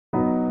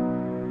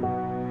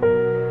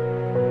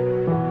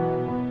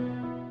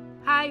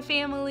Hi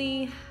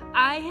family,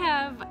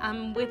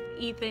 I'm with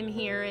Ethan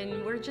here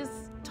and we're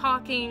just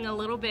talking a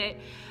little bit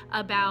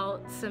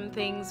about some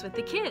things with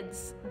the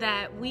kids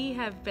that we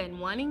have been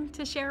wanting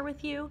to share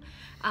with you,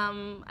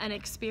 an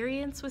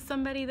experience with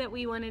somebody that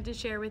we wanted to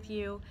share with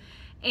you.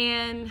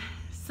 And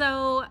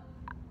so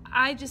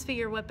I just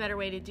figured what better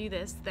way to do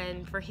this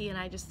than for he and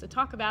I just to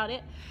talk about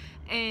it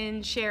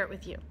and share it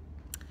with you.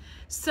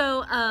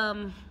 So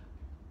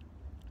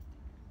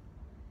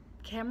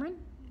Cameron?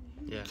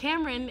 Yeah.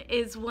 Cameron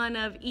is one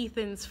of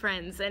Ethan's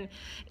friends, and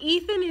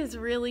Ethan is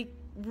really,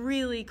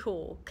 really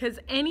cool because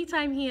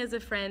anytime he has a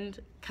friend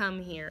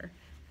come here,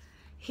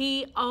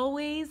 he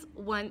always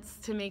wants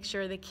to make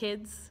sure the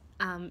kids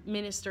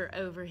minister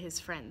over his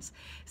friends.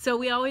 So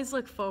we always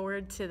look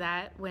forward to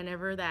that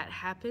whenever that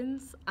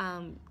happens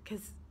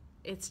because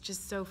it's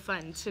just so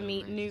fun to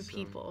meet new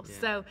people. Yeah.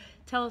 So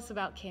tell us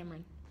about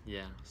Cameron.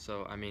 Yeah,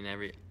 so I mean,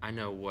 I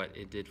know what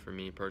it did for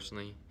me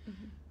personally.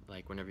 Mm-hmm.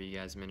 Like whenever you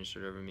guys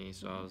ministered over me,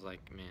 so I was like,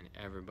 man,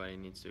 everybody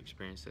needs to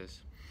experience this.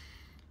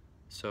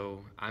 So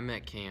I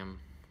met Cam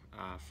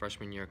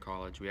freshman year of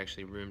college. We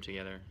actually roomed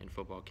together in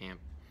football camp,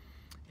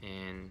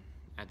 and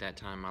at that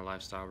time my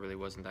lifestyle really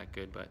wasn't that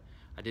good, but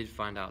I did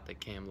find out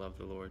that Cam loved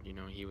the Lord. You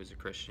know, he was a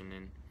Christian,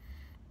 and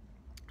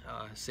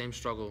same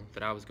struggle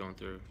that I was going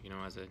through, you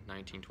know, as a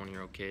 19,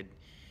 20-year-old kid,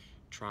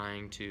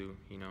 trying to,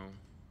 you know,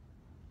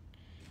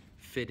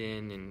 fit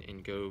in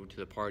and go to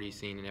the party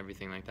scene and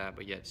everything like that,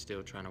 but yet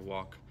still trying to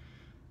walk,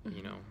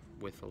 you know,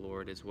 with the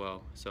Lord as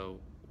well. So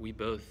we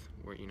both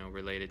were, you know,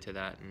 related to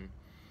that, and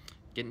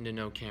getting to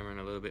know Cameron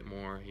a little bit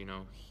more, you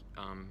know,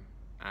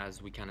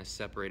 as we kind of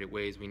separated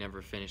ways. We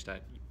never finished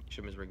at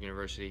Shippensburg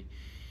University.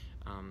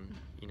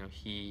 You know,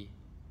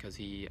 because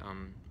he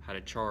had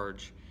a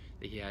charge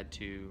that he had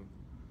to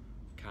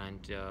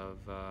kind of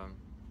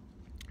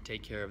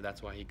take care of.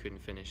 That's why he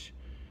couldn't finish.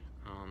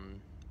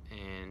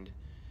 And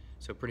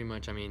so pretty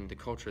much, I mean, the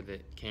culture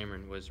that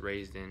Cameron was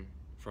raised in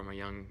from a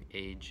young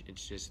age,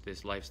 it's just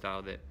this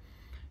lifestyle that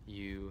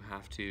you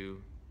have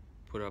to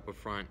put up a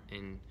front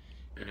in,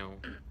 you know,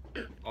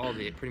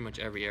 pretty much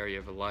every area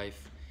of a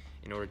life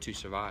in order to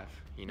survive,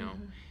 you know.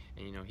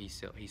 And, you know, he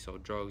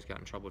sold drugs, got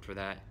in trouble for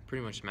that,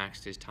 pretty much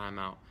maxed his time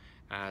out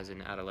as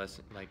an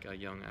adolescent, like a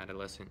young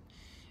adolescent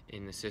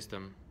in the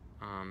system,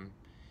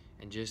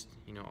 and just,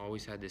 you know,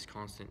 always had this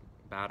constant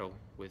battle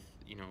with,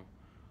 you know,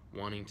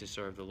 wanting to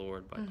serve the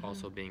Lord, but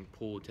also being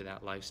pulled to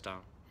that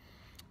lifestyle.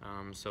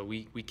 So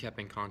we kept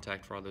in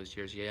contact for all those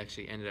years. He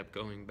actually ended up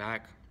going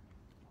back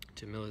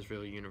to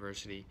Millersville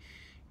University,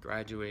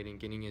 graduating,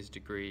 getting his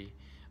degree,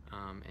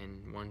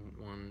 and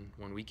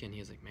one weekend he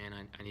was like, man,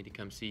 I need to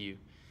come see you.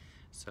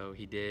 So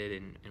he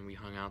did, and we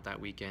hung out that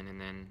weekend,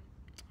 and then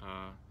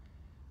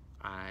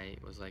I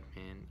was like,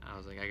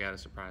 I got a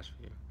surprise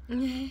for you.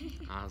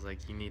 I was like,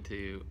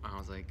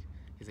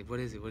 he's like, what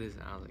is it?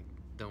 I was like,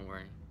 don't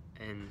worry.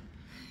 And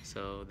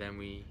so then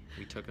we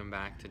took him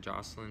back to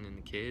Jocelyn and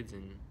the kids,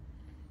 and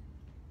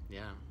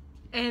yeah.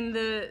 And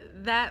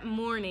that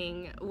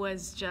morning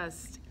was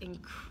just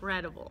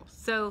incredible.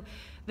 So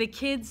the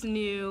kids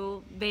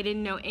knew, they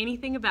didn't know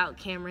anything about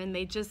Cameron.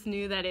 They just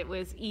knew that it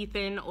was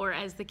Ethan, or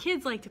as the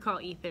kids like to call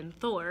Ethan,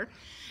 Thor.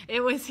 It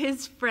was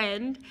his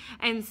friend,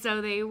 and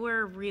so they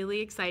were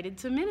really excited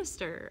to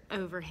minister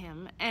over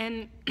him.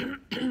 And,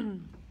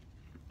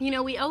 you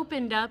know, we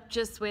opened up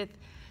just with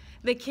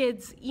the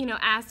kids, you know,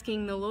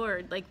 asking the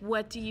Lord, like,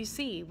 what do you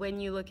see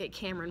when you look at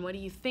Cameron? What do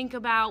you think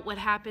about? What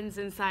happens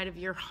inside of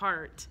your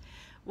heart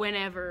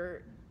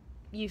whenever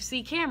you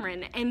see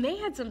Cameron? And they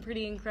had some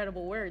pretty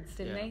incredible words,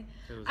 didn't they?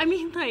 I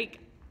mean,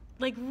 like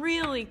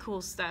really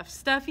cool stuff.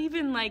 Stuff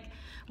even like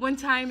one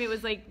time it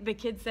was like the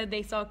kids said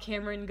they saw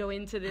Cameron go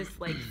into this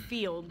like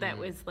field that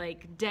was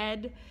like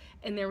dead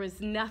and there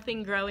was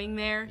nothing growing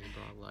there.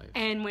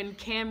 And when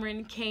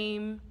Cameron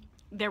came,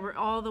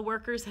 all the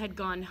workers had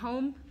gone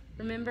home.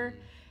 Remember?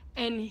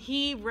 And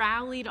he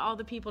rallied all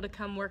the people to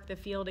come work the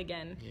field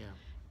again. Yeah.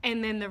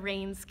 And then the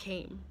rains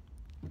came.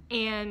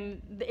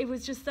 And it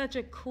was just such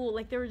a cool,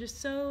 like there were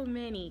just so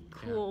many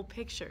cool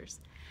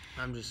pictures.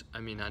 I know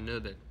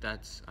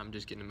I'm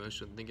just getting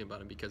emotional thinking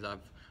about it because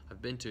I've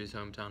been to his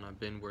hometown, I've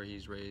been where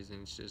he's raised,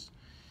 and it's just,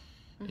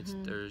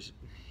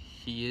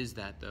 he is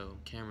that though.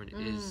 Cameron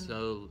is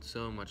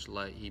so much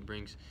light.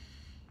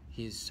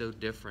 He's so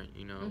different,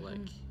 you know,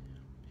 like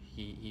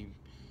he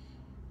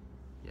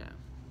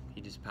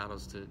just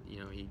paddles to, you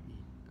know,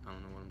 I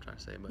don't know what I'm trying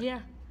to say, but.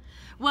 Yeah.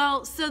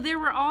 Well, so there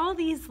were all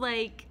these,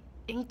 like,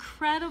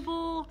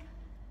 incredible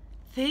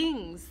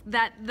things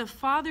that the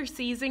father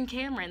sees in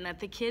Cameron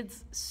that the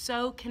kids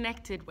so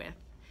connected with.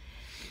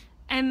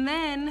 And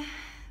then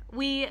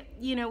we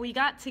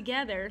got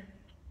together,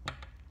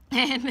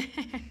 and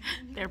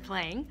they're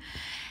playing.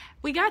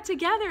 We got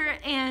together,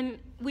 and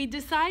we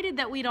decided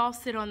that we'd all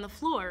sit on the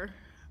floor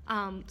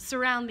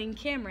surrounding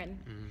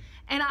Cameron.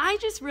 And I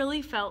just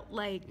really felt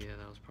like... Yeah,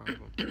 that was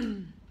powerful.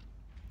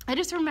 I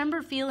just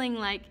remember feeling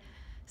like,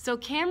 so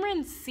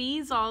Cameron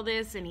sees all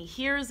this and he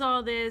hears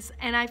all this,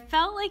 and I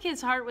felt like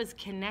his heart was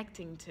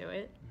connecting to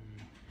it.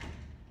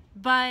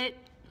 But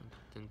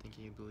Didn't think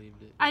he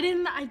believed it. I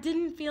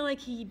didn't feel like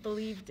he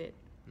believed it.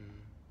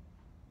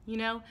 You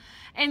know?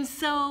 And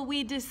so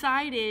we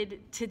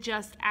decided to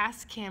just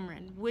ask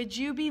Cameron, would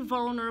you be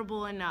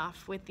vulnerable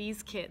enough with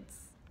these kids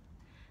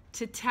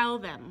to tell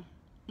them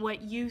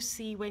what you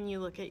see when you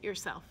look at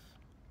yourself?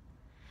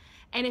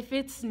 And if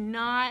it's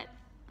not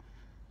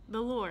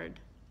the Lord,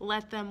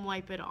 let them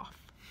wipe it off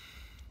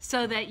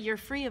so that you're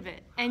free of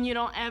it and you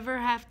don't ever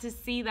have to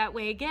see that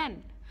way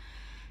again.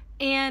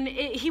 And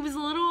he was a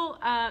little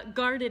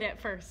guarded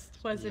at first,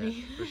 wasn't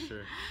he? For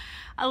sure.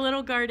 A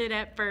little guarded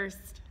at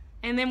first.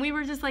 And then we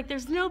were just like,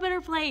 there's no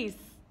better place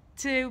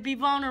to be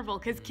vulnerable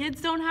because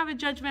kids don't have a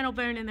judgmental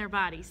bone in their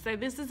body. So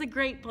this is a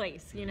great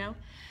place, you know?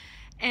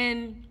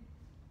 And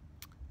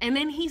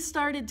then he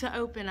started to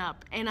open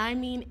up. And I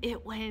mean,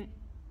 it went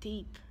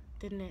deep,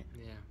 didn't it?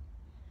 Yeah.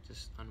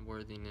 Just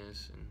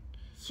unworthiness and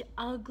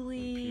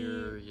ugly,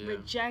 impure, yeah.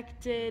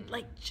 rejected,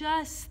 like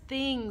just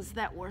things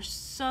that were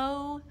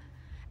so,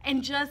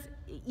 and just,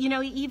 you know,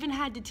 he even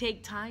had to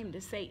take time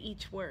to say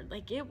each word.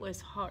 Like it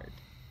was hard.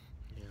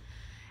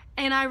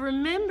 And I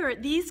remember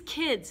these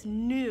kids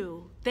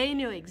knew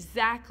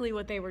exactly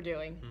what they were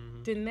doing,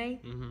 didn't they?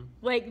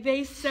 Like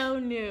they so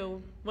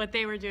knew what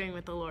they were doing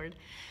with the Lord.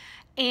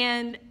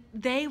 And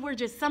they were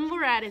just, some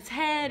were at his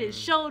head, his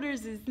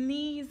shoulders, his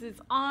knees, his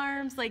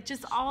arms, like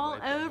just all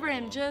over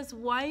him, just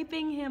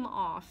wiping him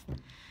off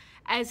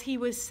as he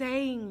was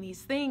saying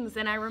these things.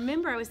 And I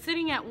remember I was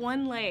sitting at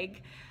one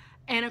leg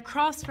and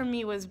across from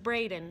me was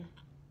Braden.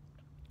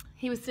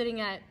 He was sitting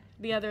at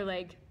the other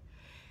leg.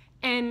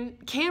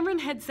 And Cameron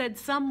had said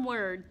some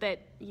word that,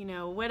 you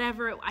know,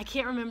 whatever, I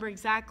can't remember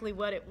exactly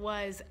what it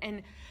was.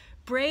 And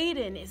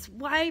Braden is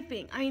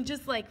wiping, I mean,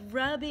 just like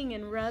rubbing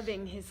and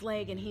rubbing his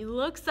leg. And he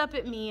looks up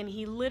at me and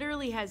he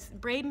literally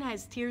Braden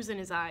has tears in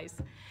his eyes.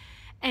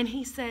 And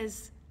he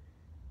says,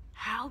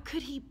 how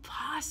could he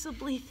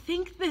possibly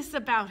think this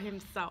about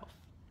himself?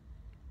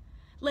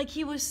 Like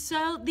he was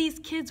these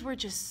kids were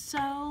just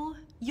so,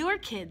 your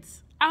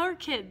kids, our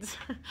kids,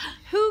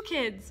 who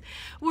kids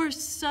were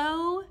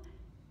so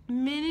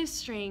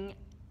ministering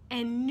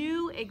and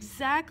knew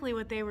exactly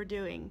what they were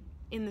doing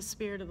in the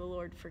Spirit of the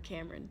Lord for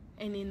Cameron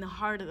and in the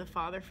heart of the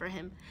Father for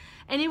him.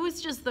 And it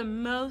was just the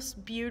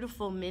most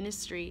beautiful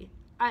ministry,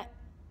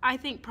 I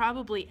think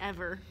probably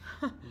ever.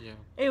 Yeah.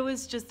 It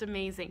was just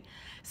amazing.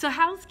 So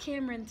how's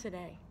Cameron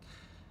today?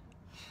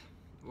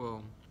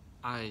 Well,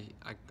 I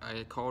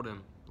called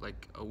him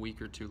like a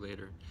week or two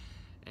later,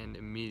 and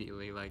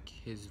immediately like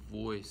his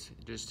voice,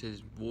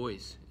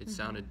 it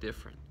sounded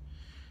different.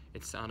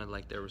 It sounded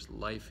like there was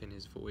life in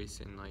his voice,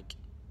 and like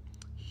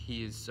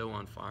he is so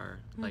on fire.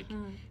 Like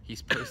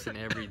he's posting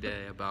every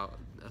day about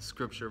a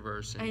scripture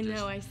verse. And I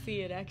know, I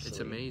see it actually. It's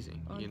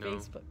amazing, on you know.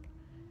 Facebook.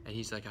 And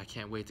he's like, I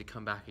can't wait to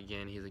come back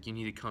again. He's like, you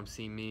need to come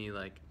see me.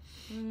 Like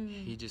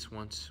he just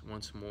wants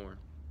more.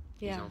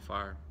 Yeah. He's on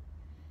fire.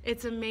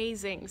 It's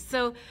amazing.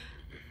 So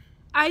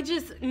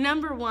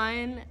number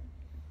one,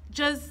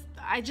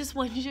 I just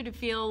want you to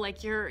feel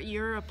like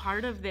you're a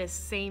part of this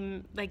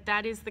same, like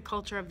that is the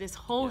culture of this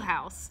whole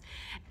house.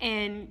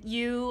 And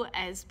you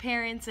as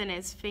parents and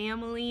as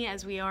family,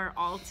 as we are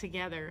all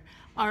together,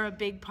 are a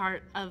big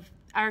part of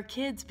our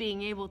kids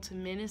being able to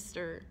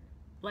minister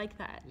like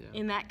that,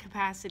 in that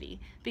capacity,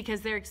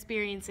 because they're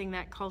experiencing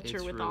that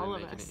culture with all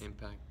of us. It's really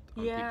making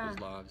an impact on people's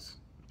lives.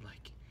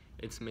 Like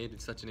it's made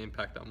such an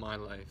impact on my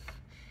life.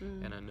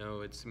 And I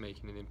know it's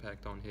making an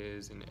impact on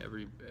his and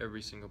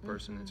every single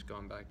person that's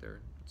gone back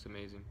there. It's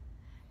amazing.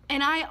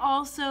 And I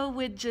also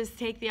would just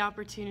take the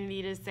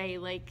opportunity to say,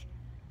 like,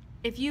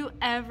 if you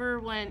ever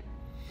want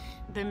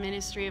the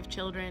ministry of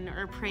children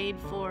or prayed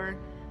for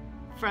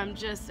from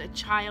just a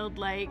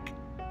childlike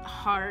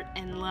heart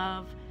and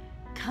love,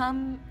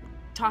 come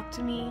talk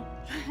to me,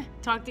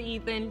 talk to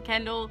Ethan,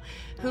 Kendall,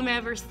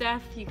 whomever,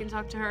 Steph, you can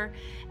talk to her,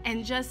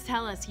 and just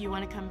tell us you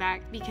want to come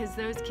back, because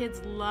those kids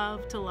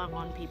love to love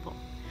on people.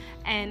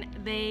 And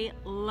they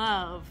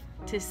love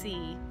to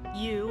see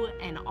you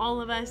and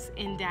all of us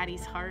in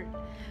Daddy's heart.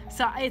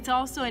 So it's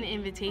also an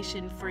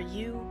invitation for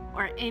you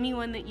or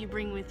anyone that you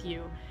bring with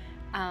you.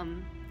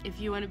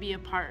 If you want to be a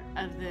part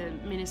of the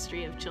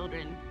ministry of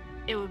children,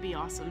 it would be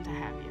awesome to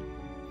have you.